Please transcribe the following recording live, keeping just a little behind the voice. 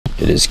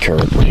is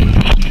currently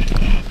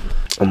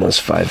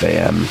almost 5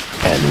 a.m.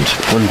 and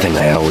one thing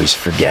I always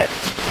forget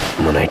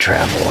when I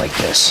travel like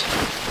this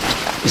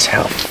is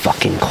how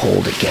fucking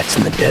cold it gets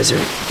in the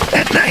desert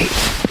at night.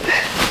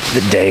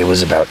 The day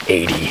was about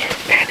 80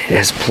 and it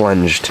has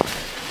plunged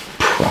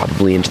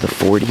probably into the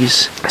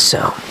 40s.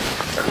 So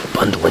I'm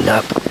bundling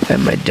up. I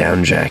have my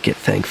down jacket,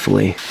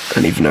 thankfully. I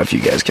don't even know if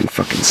you guys can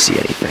fucking see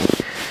anything.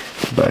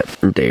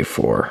 But day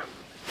 4,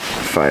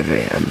 5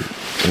 a.m.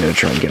 I'm gonna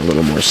try and get a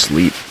little more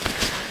sleep.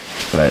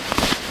 But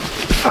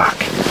fuck.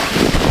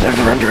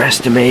 Never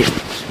underestimate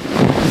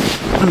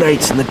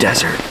nights in the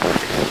desert,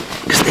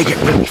 because they get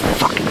really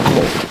fucking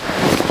cold.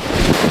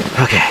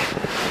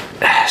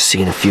 Okay, see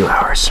you in a few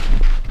hours.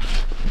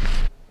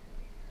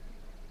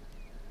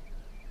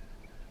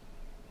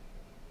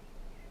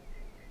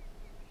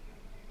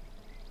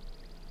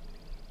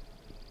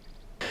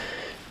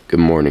 Good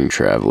morning,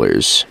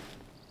 travelers.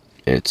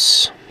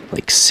 It's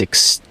like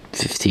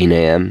 6:15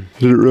 a.m.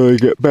 Didn't really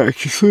get back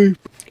to sleep.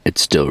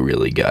 It's still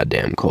really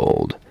goddamn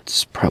cold.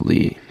 It's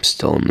probably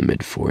still in the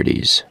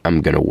mid-40s.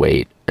 I'm gonna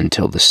wait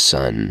until the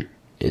sun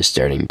is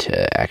starting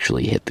to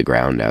actually hit the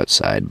ground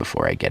outside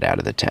before I get out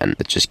of the tent.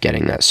 But just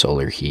getting that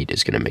solar heat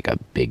is gonna make a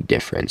big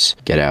difference.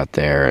 Get out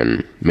there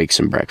and make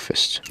some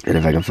breakfast. And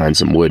if I can find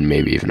some wood,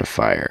 maybe even a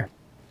fire.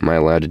 Am I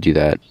allowed to do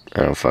that?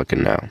 I don't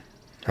fucking know.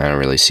 I don't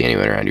really see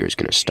anyone around here who's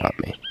gonna stop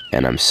me.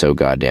 And I'm so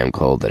goddamn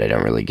cold that I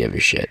don't really give a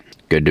shit.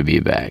 Good to be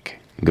back.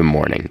 Good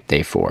morning,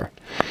 day 4.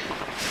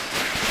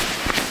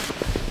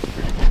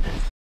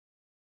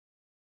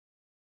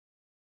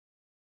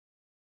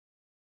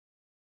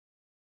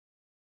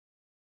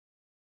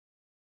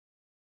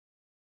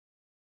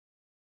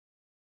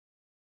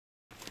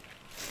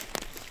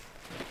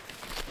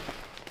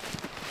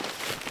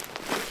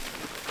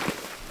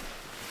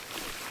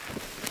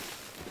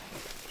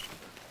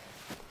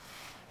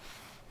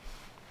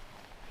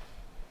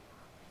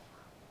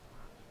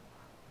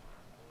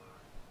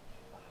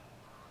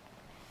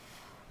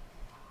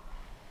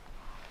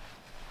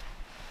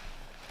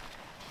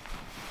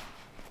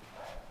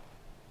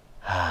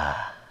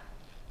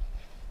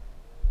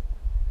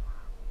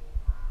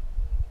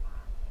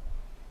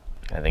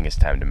 I think it's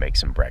time to make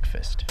some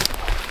breakfast.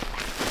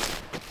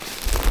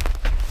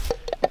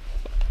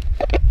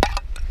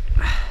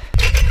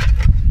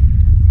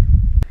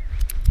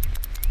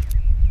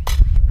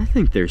 I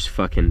think there's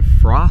fucking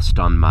frost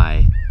on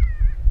my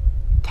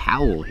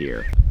towel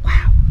here.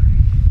 Wow.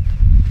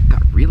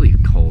 Got really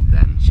cold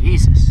then.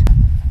 Jesus.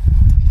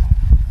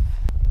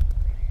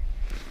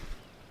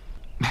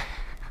 I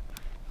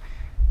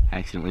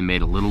accidentally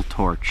made a little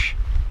torch.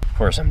 Of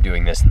course, I'm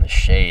doing this in the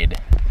shade.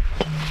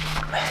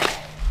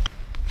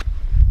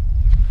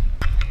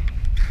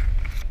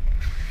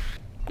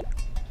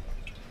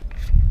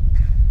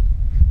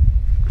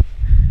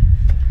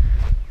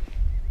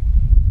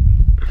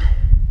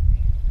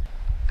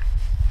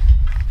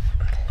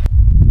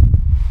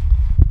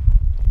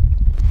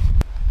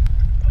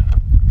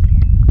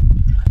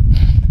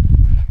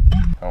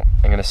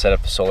 Set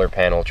up the solar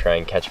panel, try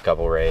and catch a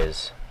couple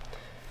rays,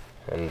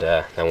 and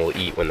then we'll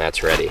eat when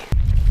that's ready.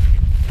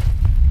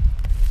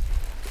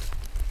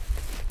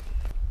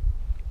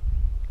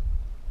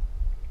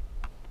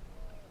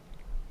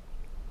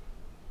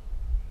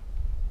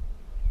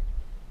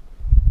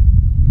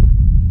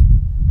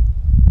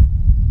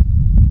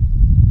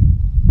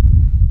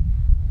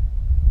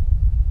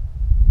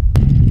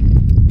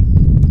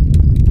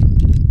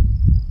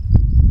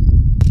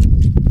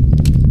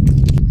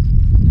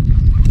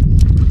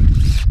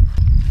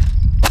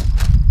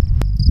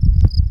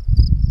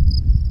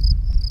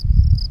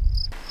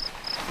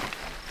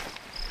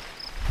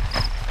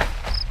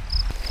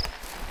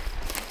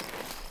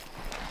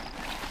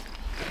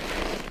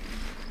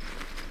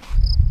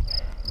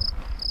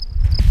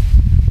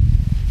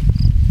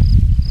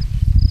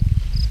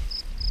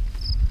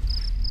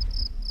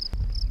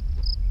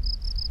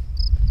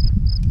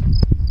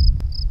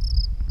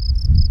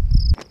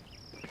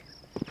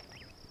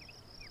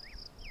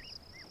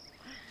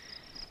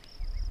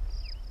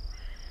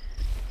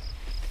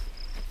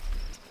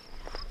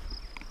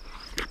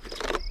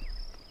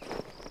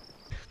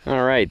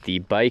 All right, the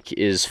bike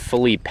is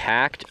fully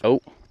packed.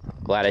 Oh,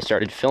 glad I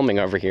started filming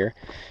over here.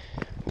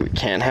 We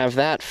can't have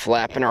that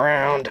flapping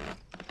around.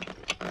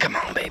 Come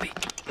on, baby.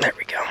 There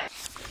we go.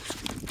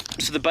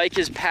 So the bike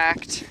is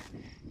packed,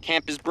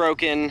 camp is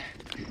broken,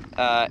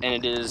 and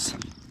it is,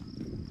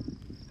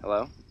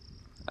 hello?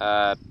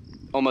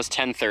 Almost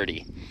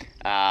 10:30,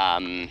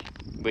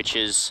 which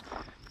is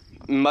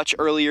much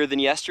earlier than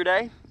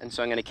yesterday, and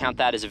so I'm gonna count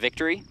that as a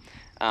victory.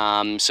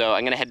 So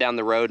I'm gonna head down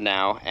the road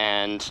now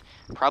and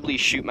probably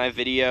shoot my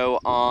video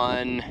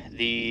on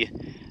the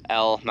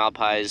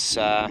Malpais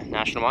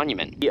National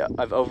Monument. Yeah,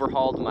 I've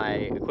overhauled my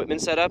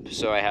equipment setup,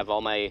 so I have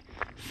all my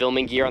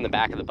filming gear on the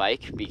back of the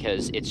bike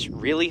because it's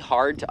really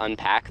hard to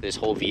unpack this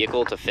whole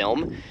vehicle to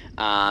film.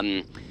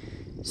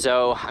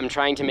 So I'm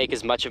trying to make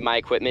as much of my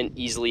equipment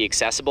easily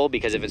accessible,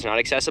 because if it's not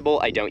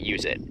accessible, I don't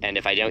use it. And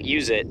if I don't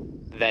use it,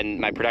 then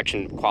my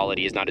production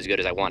quality is not as good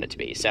as I want it to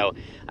be. So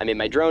I made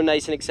my drone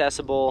nice and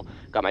accessible,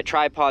 got my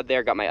tripod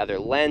there, got my other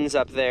lens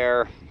up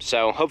there.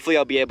 So hopefully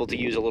I'll be able to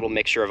use a little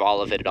mixture of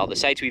all of it at all the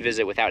sites we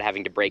visit without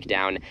having to break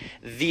down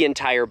the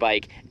entire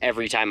bike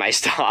every time I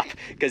stop,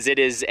 because it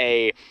is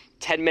a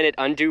 10-minute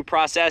undo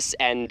process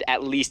and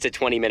at least a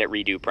 20-minute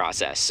redo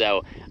process.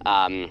 So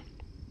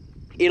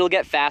it'll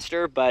get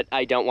faster, but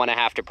I don't want to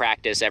have to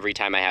practice every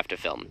time I have to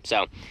film. So,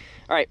 all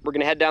right, we're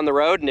gonna head down the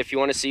road, and if you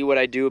want to see what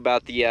I do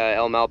about the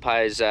El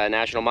Malpais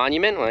National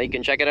Monument, well, you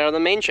can check it out on the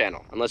main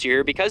channel, unless you're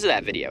here because of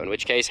that video, in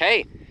which case,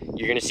 hey,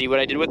 you're gonna see what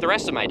I did with the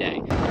rest of my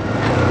day.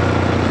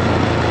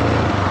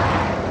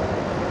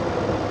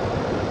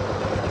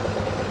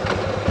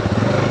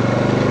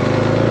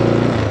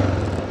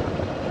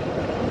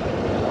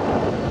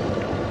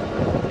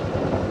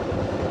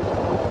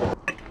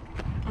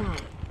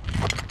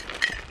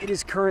 It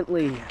is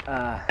currently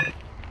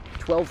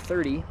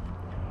 12:30,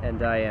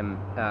 and I am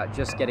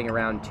just getting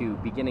around to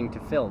beginning to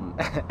film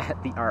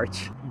at the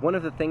Arch. One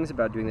of the things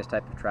about doing this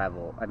type of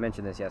travel, I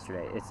mentioned this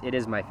yesterday, it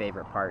is my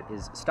favorite part,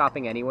 is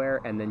stopping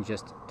anywhere and then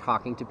just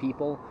talking to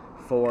people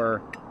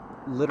for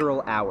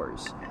literal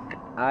hours.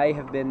 I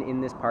have been in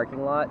this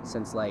parking lot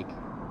since like,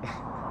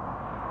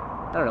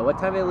 I don't know, what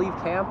time did I leave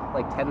camp?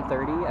 Like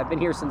 10:30? I've been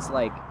here since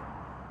like,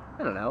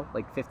 I don't know,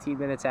 like 15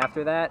 minutes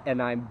after that,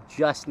 and I'm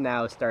just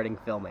now starting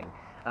filming.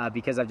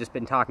 Because I've just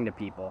been talking to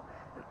people.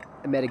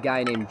 I met a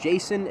guy named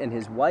Jason and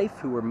his wife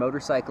who were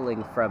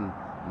motorcycling from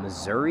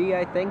Missouri,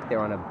 I think. They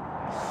were on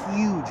a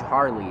huge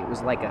Harley. It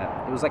was like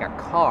a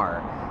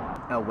car.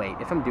 Oh wait,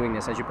 if I'm doing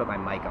this, I should put my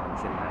mic on,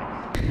 shouldn't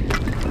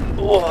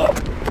I? Whoa.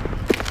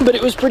 But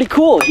it was pretty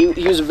cool.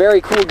 He was a very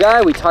cool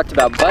guy. We talked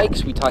about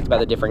bikes. We talked about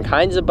the different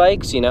kinds of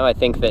bikes. You know, I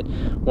think that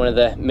one of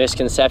the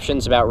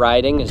misconceptions about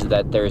riding is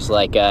that there's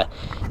like a,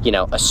 you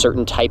know, a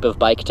certain type of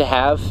bike to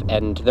have,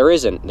 and there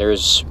isn't.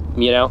 There's,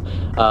 you know,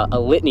 a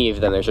litany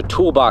of them. There's a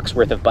toolbox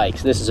worth of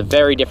bikes. This is a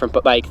very different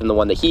bike than the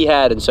one that he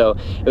had, and so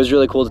it was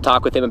really cool to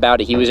talk with him about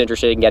it. He was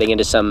interested in getting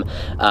into some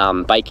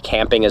bike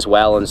camping as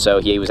well, and so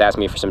he was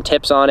asking me for some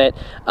tips on it.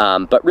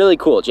 But really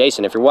cool.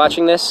 Jason, if you're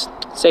watching this,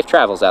 safe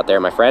travels out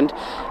there, my friend.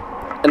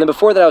 And then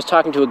before that, I was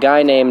talking to a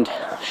guy named,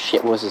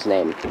 shit, what was his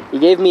name? He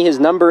gave me his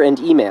number and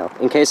email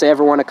in case I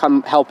ever want to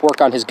come help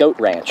work on his goat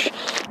ranch.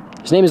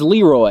 His name is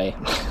Leroy.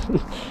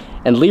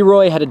 And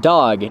Leroy had a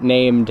dog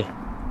named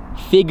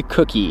Fig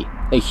Cookie,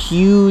 a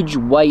huge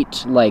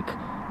white, like,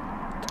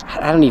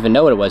 I don't even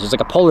know what it was. It was like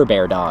a polar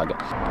bear dog.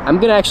 I'm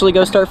gonna actually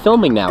go start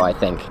filming now, I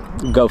think.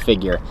 Go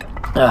figure.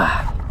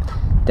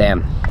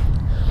 Damn.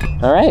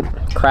 All right,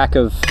 crack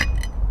of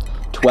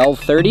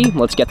 12:30,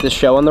 let's get this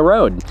show on the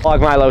road.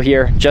 Vlog Milo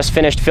here, just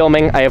finished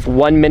filming. I have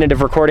 1 minute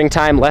of recording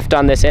time left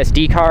on this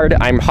SD card.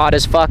 I'm hot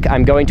as fuck.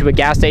 I'm going to a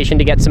gas station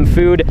to get some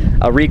food.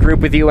 I'll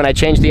regroup with you when I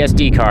change the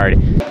SD card.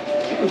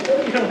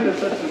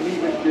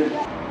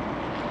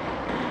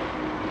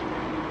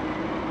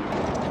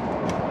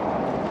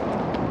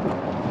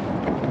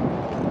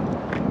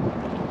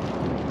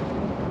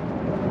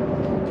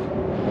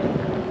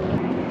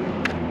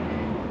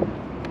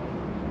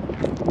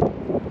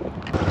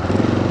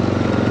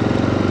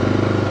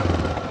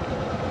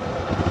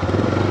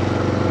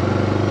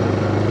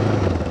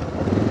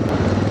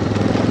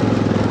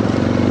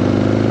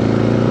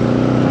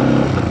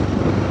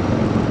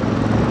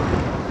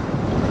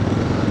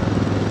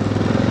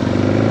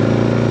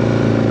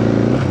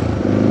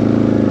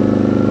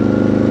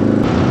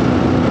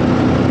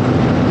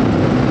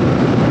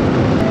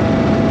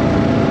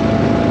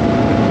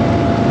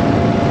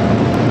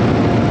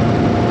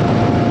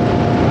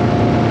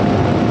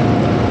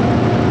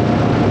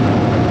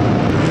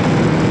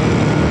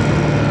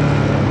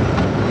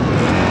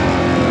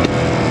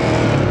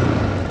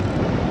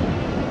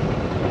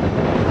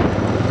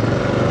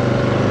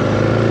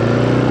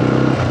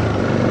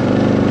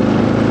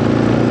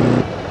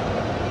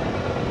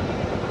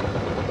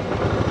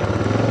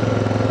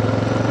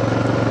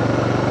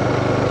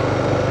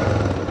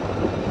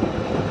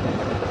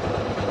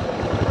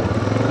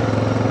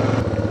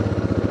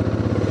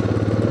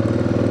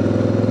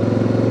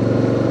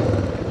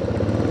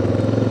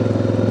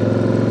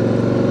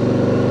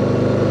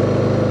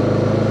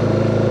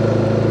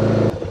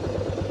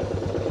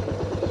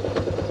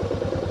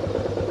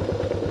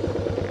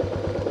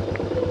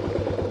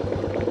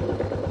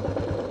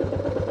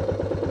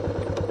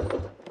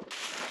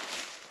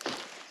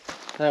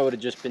 That would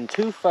have just been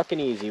too fucking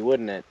easy,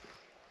 wouldn't it?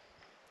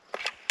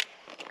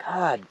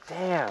 God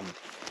damn.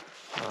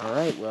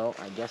 Alright, well,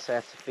 I guess I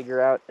have to figure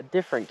out a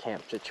different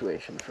camp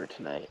situation for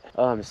tonight.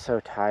 Oh, I'm so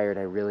tired,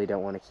 I really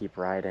don't want to keep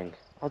riding.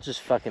 I'll just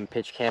fucking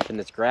pitch camp in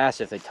this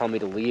grass. If they tell me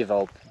to leave,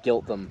 I'll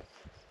guilt them.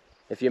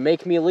 If you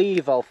make me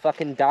leave, I'll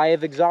fucking die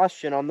of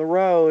exhaustion on the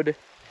road.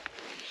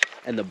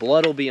 And the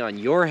blood will be on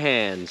your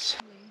hands.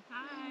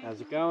 Hi.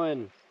 How's it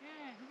going?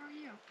 Good, who are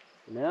you?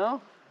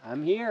 No,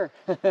 I'm here.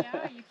 Yeah,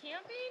 are you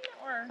camping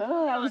or?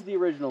 Oh, that was the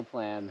original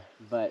plan,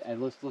 but it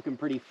looks looking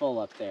pretty full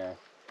up there.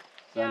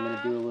 So yeah. I'm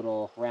gonna do a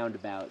little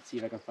roundabout, see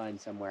if I can find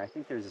somewhere. I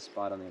think there's a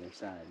spot on the other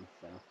side,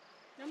 so.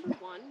 Number 1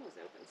 was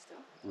open still.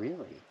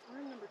 Really? Or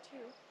number 2.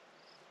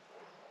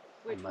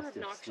 Which were must have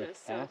obnoxious,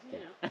 slipped so, past you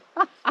it.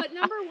 know. But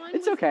number 1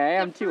 It's was okay,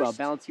 I am the too. I'll first-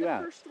 balance you the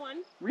out. first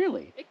one.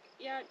 Really?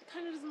 Yeah, it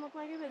kind of doesn't look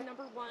like it, but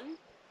number 1.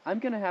 I'm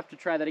gonna have to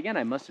try that again.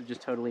 I must have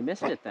just totally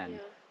missed it then. Yeah.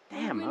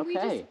 Damn, when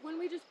okay. When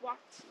we just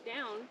walked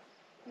down,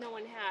 no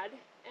one had.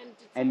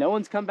 And no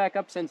one's come back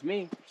up since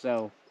me,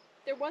 so.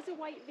 There was a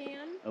white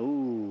van,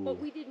 Oh. but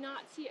we did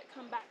not see it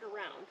come back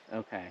around.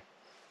 Okay.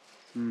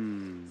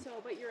 Hmm. So,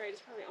 but you're right,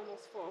 it's probably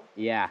almost full.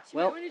 Yeah, So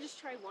well. I'm gonna just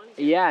try one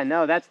again. Yeah,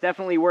 no, that's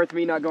definitely worth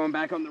me not going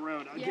back on the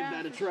road. I'll give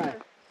that a for try.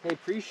 Sure. Hey,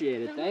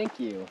 appreciate it. Thank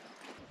you.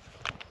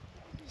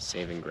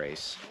 Saving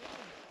grace.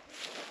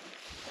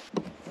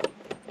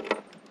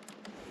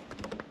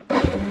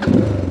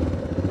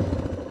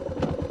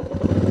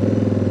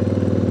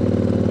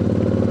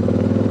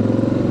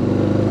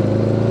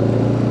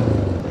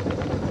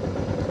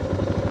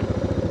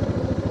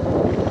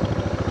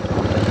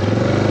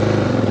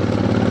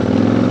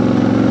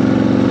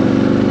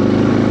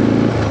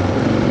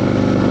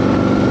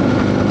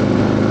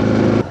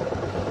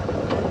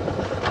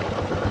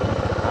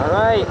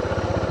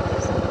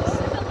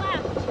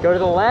 Go to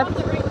the left?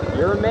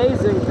 You're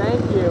amazing, thank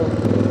you.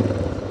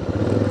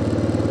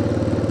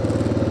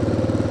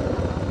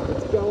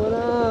 What's going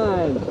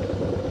on?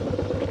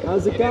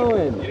 How's it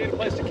going? You need a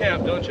place to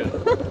camp, don't you?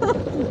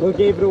 Who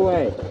gave it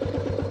away?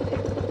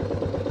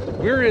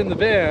 We're in the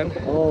van.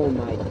 Oh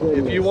my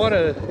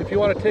goodness. If you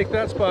wanna take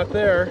that spot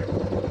there.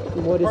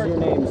 What is your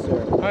name,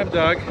 sir? I'm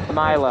Doug.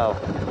 Milo.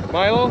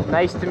 Milo?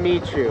 Nice to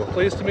meet you.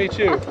 Pleased to meet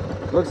you.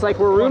 Looks like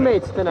we're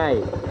roommates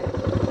tonight.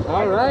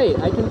 All right,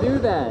 I can do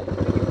that.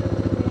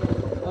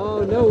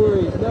 Oh, no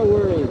worries, no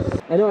worries.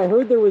 I know I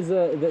heard there was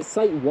that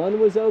site 1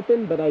 was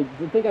open, but I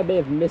think I may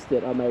have missed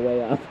it on my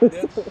way up.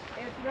 It's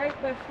right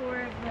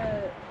before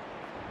the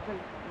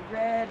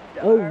red.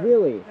 Oh,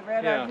 really? The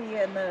red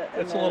RV and the.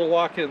 It's a little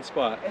walk-in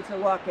spot. It's a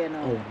walk-in.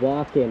 A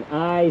walk-in.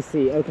 I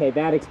see. Okay,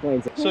 that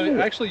explains it. So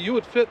actually, you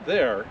would fit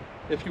there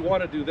if you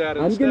want to do that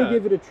instead. I'm gonna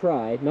give it a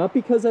try, not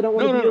because I don't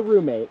want to be a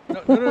roommate.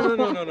 No.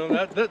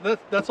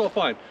 That's all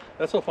fine.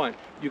 That's all fine.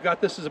 You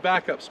got this as a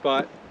backup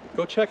spot.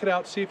 Go check it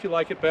out, see if you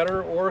like it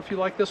better, or if you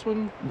like this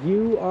one.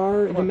 You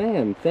are the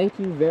man. Thank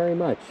you very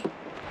much.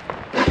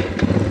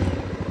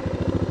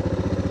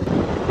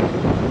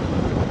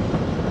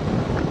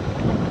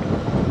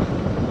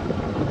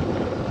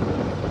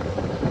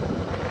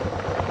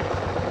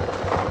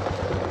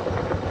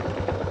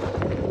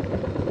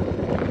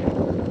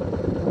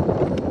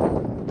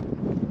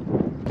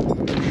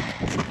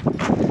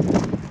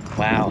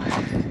 Wow.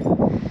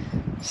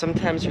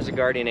 Sometimes there's a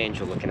guardian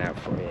angel looking out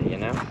for you, you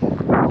know?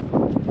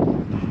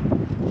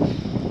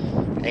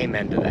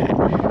 Amen to that.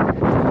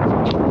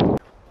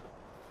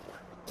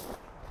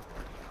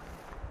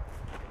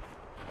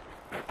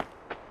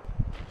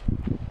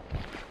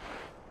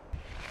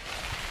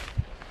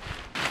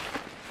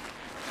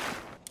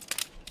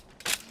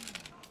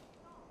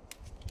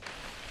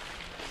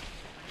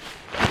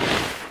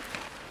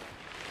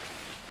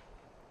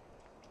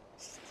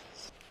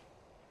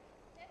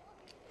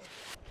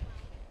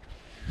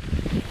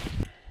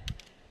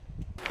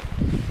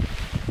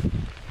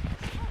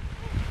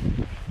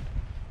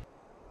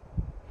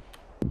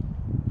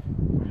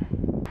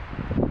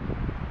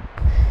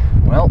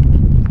 Well,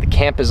 the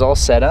camp is all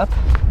set up.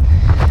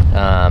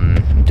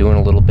 I'm doing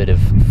a little bit of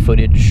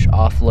footage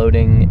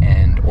offloading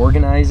and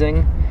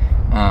organizing.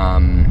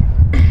 And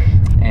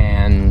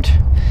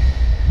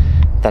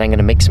then I'm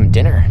gonna make some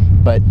dinner.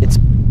 But it's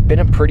been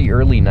a pretty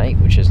early night,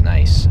 which is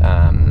nice.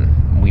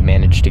 We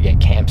managed to get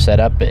camp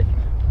set up at,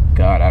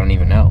 God, I don't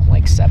even know,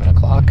 like 7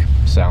 o'clock.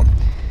 So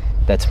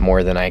that's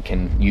more than I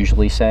can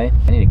usually say.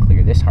 I need to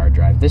clear this hard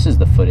drive. This is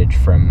the footage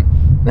from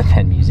the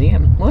Penn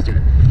Museum. Look,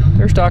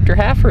 there's Dr.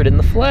 Hafford in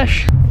the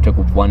flesh. I took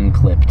 1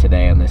 clip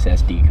today on this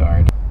SD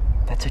card.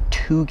 That's a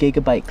 2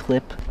 gigabyte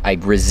clip. I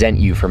resent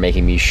you for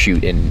making me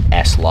shoot in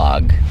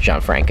S-Log,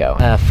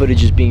 Gianfranco.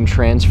 Footage is being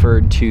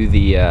transferred to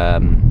the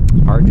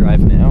hard drive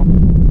now.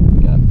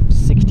 We got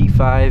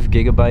 65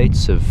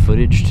 gigabytes of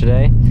footage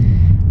today.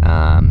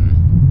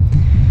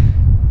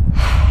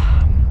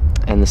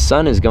 And the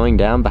sun is going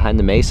down behind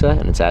the mesa,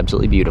 and it's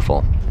absolutely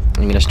beautiful.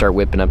 I'm gonna start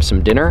whipping up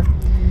some dinner,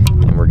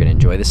 and we're gonna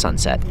enjoy the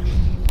sunset.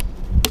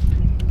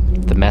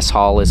 The mess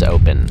hall is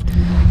open.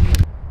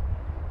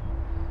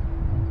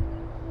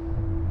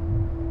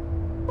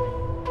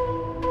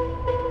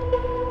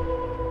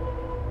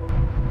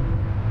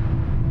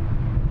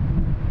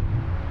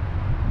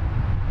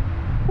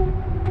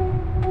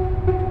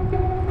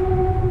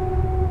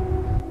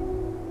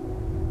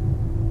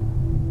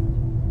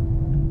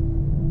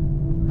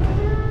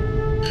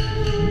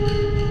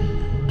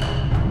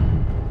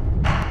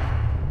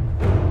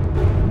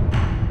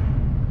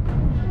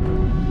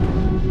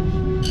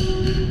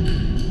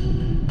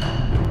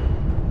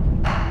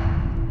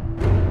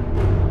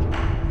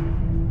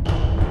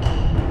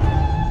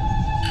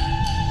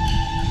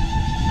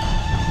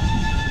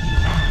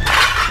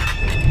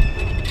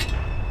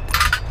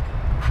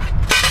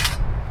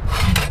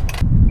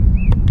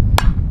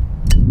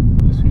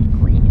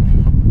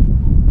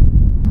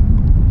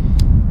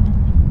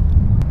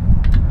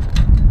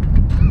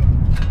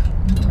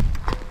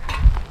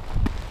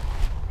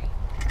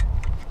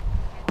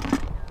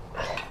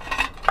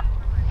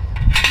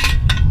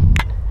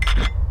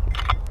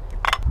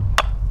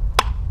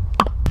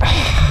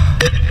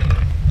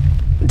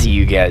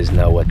 guys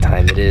know what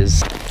time it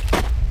is.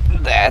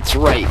 That's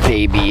right,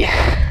 baby.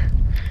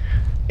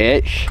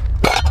 It's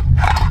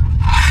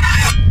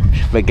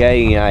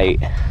spaghetti night.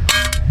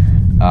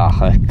 Oh,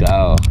 let's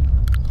go.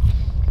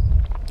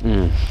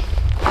 You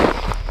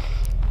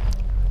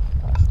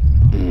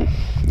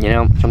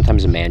know,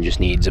 sometimes a man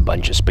just needs a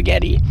bunch of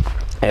spaghetti.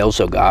 I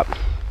also got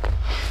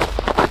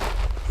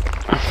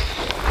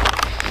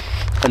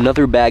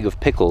another bag of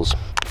pickles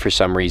for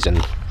some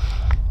reason.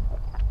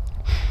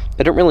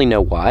 I don't really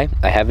know why.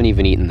 I haven't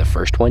even eaten the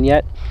first one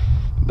yet,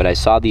 but I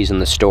saw these in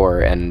the store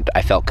and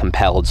I felt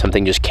compelled.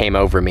 Something just came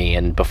over me,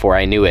 and before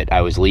I knew it,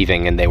 I was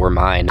leaving and they were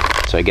mine.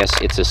 So I guess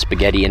it's a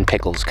spaghetti and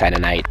pickles kind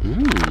of night.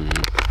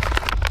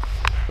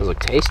 Those look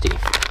tasty.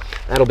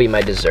 That'll be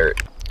my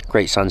dessert.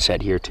 Great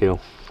sunset here too.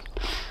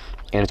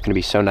 And it's gonna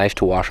be so nice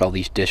to wash all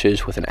these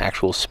dishes with an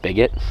actual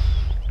spigot.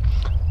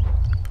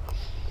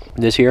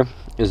 This here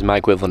is my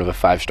equivalent of a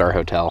 5-star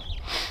hotel.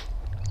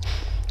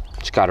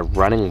 It's got a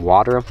running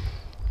water.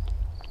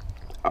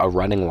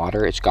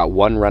 It's got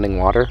one running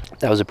water.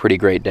 That was a pretty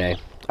great day.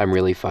 I'm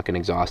really fucking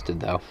exhausted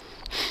though.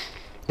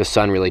 The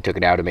sun really took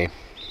it out of me.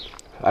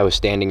 I was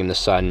standing in the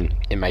sun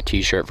in my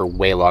t-shirt for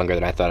way longer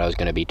than I thought I was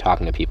gonna be,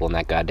 talking to people in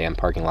that goddamn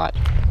parking lot.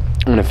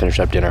 I'm gonna finish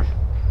up dinner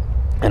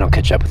and I'll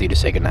catch up with you to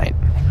say goodnight.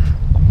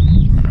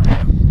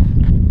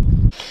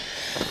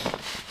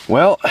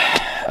 Well,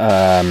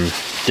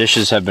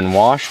 dishes have been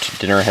washed,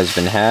 dinner has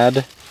been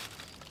had.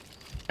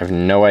 I have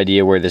no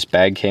idea where this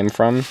bag came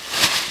from.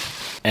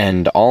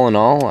 And all in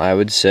all, I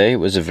would say it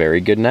was a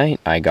very good night.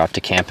 I got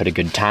to camp at a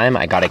good time.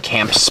 I got a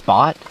camp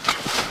spot.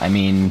 I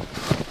mean,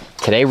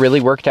 today really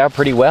worked out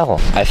pretty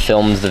well. I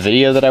filmed the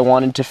video that I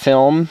wanted to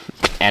film,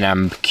 and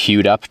I'm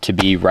queued up to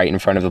be right in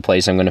front of the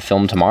place I'm going to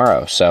film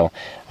tomorrow. So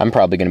I'm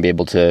probably going to be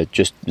able to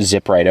just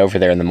zip right over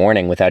there in the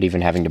morning without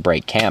even having to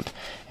break camp.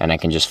 And I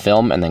can just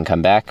film and then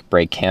come back,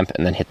 break camp,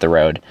 and then hit the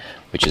road,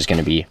 which is going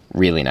to be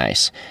really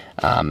nice.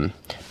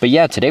 But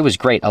yeah, today was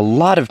great. A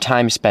lot of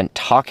time spent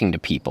talking to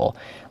people.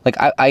 Like,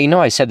 I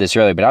know I said this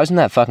earlier, but I was in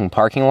that fucking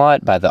parking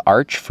lot by the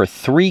arch for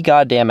 3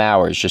 goddamn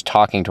hours just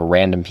talking to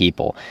random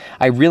people.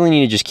 I really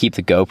need to just keep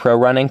the GoPro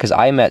running because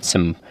I met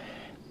some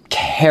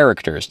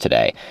characters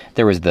today.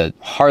 There was the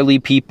Harley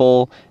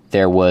people.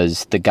 There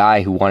was the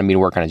guy who wanted me to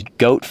work on his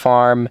goat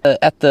farm.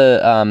 At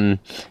the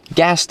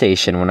gas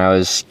station when I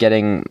was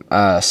getting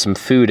some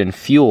food and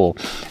fuel,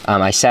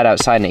 I sat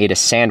outside and ate a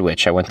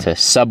sandwich. I went to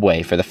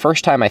Subway for the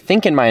first time, I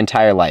think, in my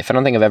entire life. I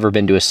don't think I've ever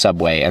been to a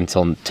Subway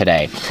until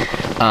today.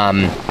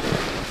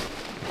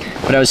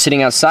 But I was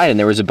sitting outside and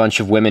there was a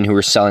bunch of women who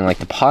were selling like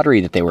the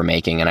pottery that they were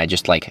making, and I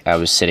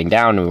was sitting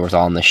down and we were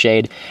all in the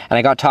shade, and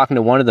I got talking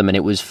to one of them and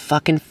it was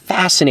fucking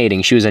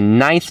fascinating. She was a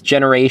 9th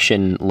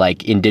generation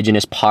like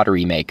indigenous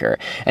pottery maker,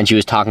 and she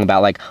was talking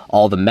about like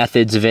all the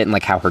methods of it and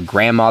like how her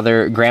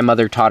grandmother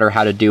taught her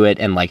how to do it,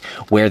 and like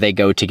where they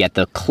go to get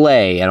the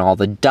clay and all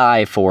the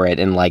dye for it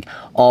and like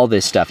all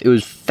this stuff. It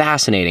was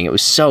fascinating. It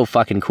was so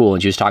fucking cool.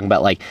 And she was talking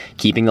about like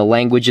keeping the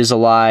languages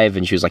alive,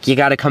 and she was like, you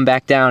got to come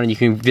back down and you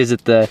can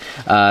visit the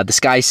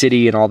Sky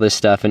City and all this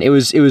stuff. And it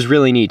was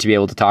really neat to be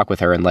able to talk with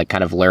her and like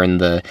kind of learn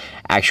the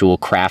actual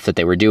craft that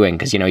they were doing,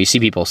 because you know, you see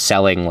people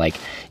selling like,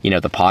 you know,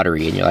 the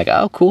pottery and you're like,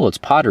 oh cool, it's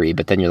pottery,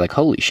 but then you're like,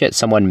 holy shit,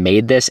 someone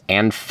made this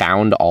and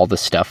found all the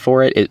stuff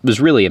for it. It was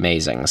really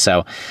amazing.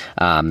 So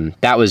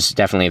that was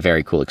definitely a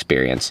very cool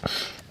experience.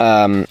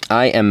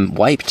 I am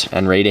wiped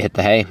and ready to hit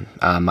the hay.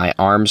 My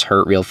arms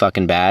hurt real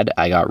fucking bad.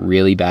 I got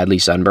really badly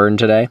sunburned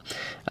today.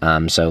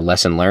 So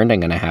lesson learned, I'm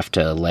gonna have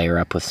to layer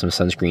up with some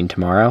sunscreen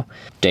tomorrow.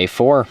 Day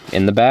 4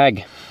 in the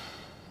bag.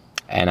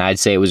 And I'd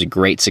say it was a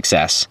great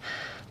success.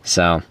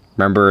 So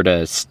remember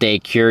to stay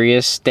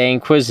curious, stay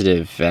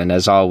inquisitive, and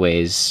as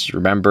always,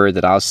 remember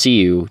that I'll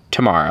see you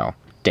tomorrow,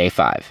 day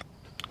 5.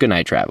 Good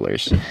night,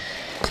 travelers.